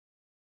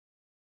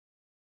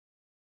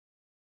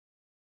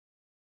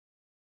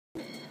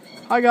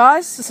Hi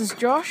guys, this is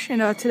Josh, and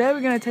today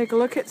we're going to take a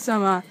look at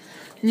some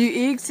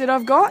new eggs that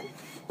I've got.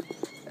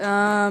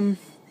 I've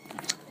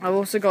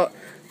also got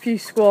a few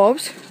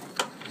squabs.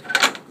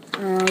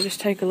 I'll just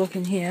take a look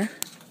in here.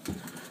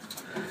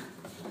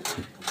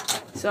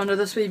 So under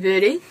this wee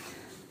birdie,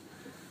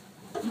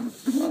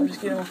 I'll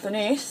just get them off the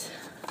nest.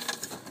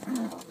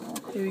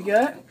 Here we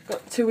go,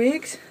 got 2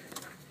 eggs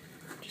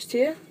just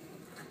here.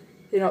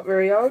 They're not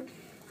very old.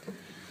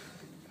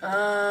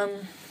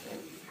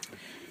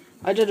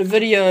 I did a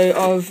video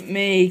of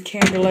me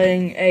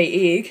candling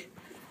a egg,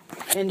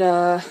 and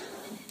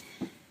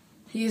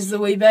here's the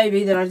wee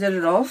baby that I did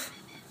it of.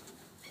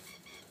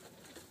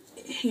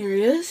 Here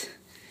he is,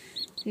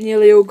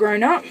 nearly all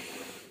grown up.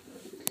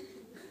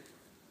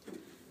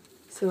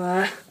 So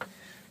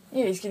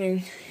yeah, he's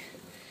getting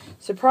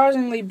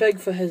surprisingly big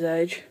for his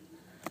age,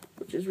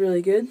 which is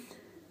really good.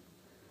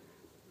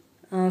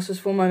 This is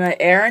for my mate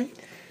Aaron.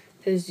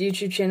 His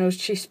YouTube channel is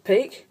Chest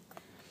Peak.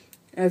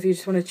 If you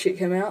just want to check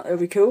him out, that'll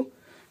be cool.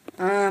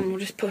 We'll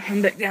just put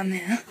him back down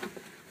there.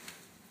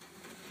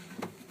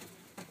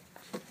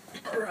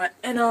 Alright,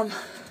 and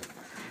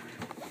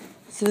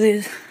so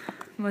there's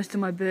most of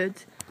my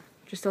birds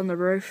just on the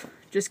roof,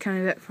 just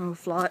coming back from a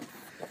flight.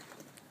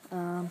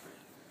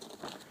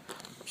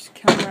 Just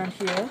come around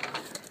here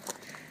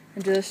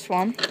into this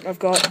one. I've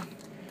got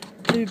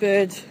 2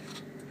 birds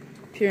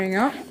peering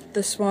up,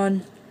 this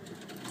one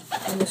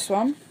and this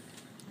one.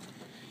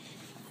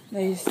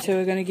 These 2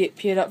 are going to get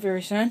paired up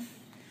very soon.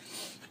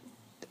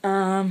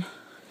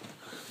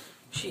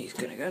 She's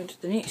going to go into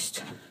the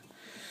nest.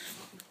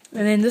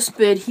 And then this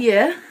bird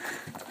here,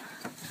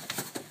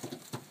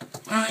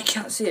 I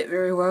can't see it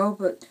very well,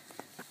 but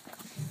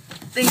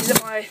these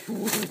are my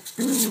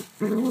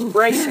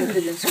racing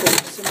pigeon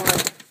squabs.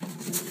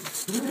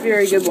 They're my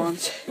very good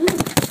ones.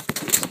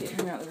 Let's get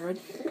him out of the road.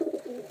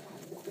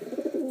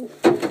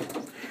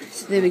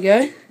 So there we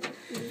go.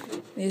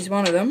 There's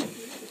one of them.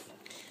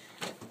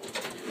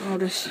 I'll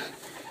just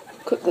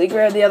quickly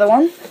grab the other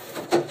one.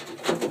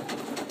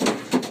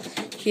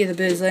 Here the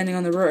bird's landing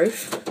on the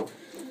roof.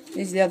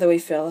 There's the other wee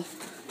fella.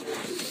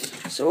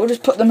 So we'll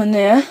just put them in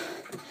there.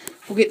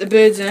 We'll get the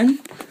birds in,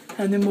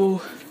 and then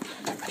we'll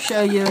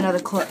show you another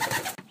clip.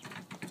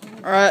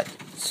 Alright,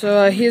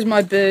 so here's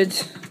my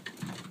birds.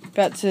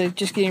 About to,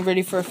 just getting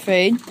ready for a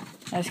feed.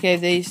 I just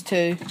gave these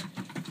 2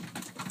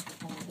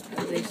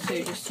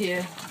 just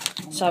here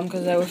some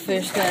because they were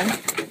first in.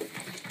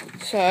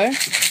 So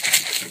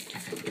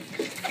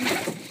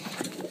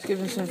let's give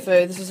them some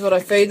food. This is what I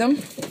feed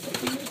them.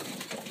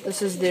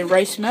 This is their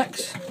race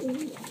mix.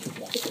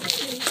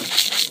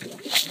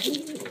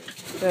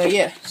 So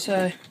yeah, so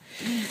a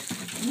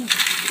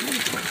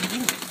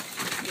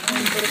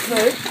bit of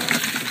food.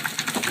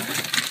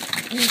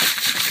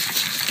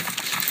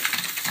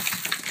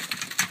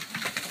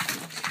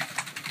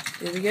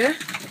 There we go.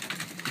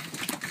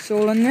 It's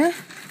all in there.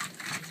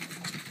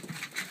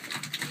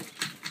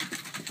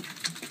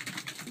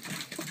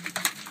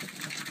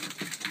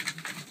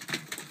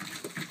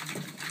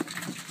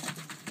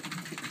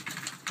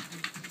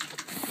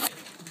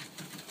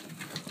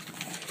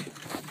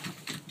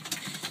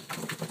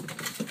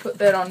 Put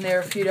that on there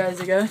a few days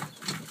ago.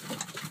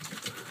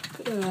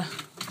 Other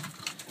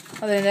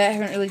than that, I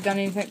haven't really done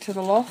anything to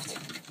the loft.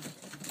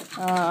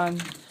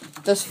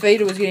 This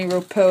feeder was getting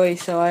real pooey,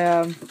 so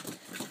I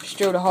just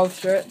drilled a hole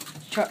through it,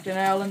 chucked a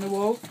nail in the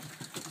wall,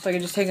 so I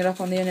can just hang it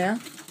up on there now,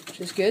 which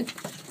is good.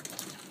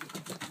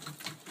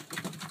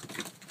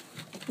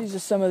 These are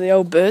some of the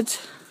old birds.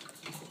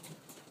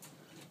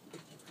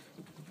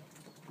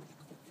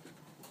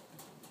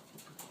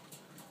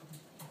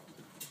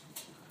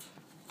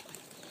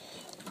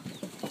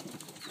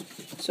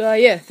 So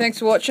yeah, thanks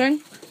for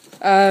watching.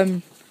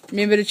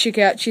 Remember to check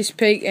out Chest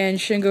Peak and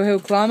Shingle Hill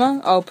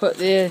Climber. I'll put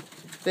their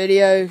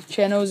video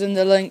channels in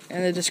the link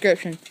in the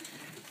description.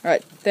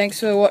 Alright, thanks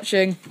for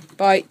watching.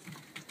 Bye.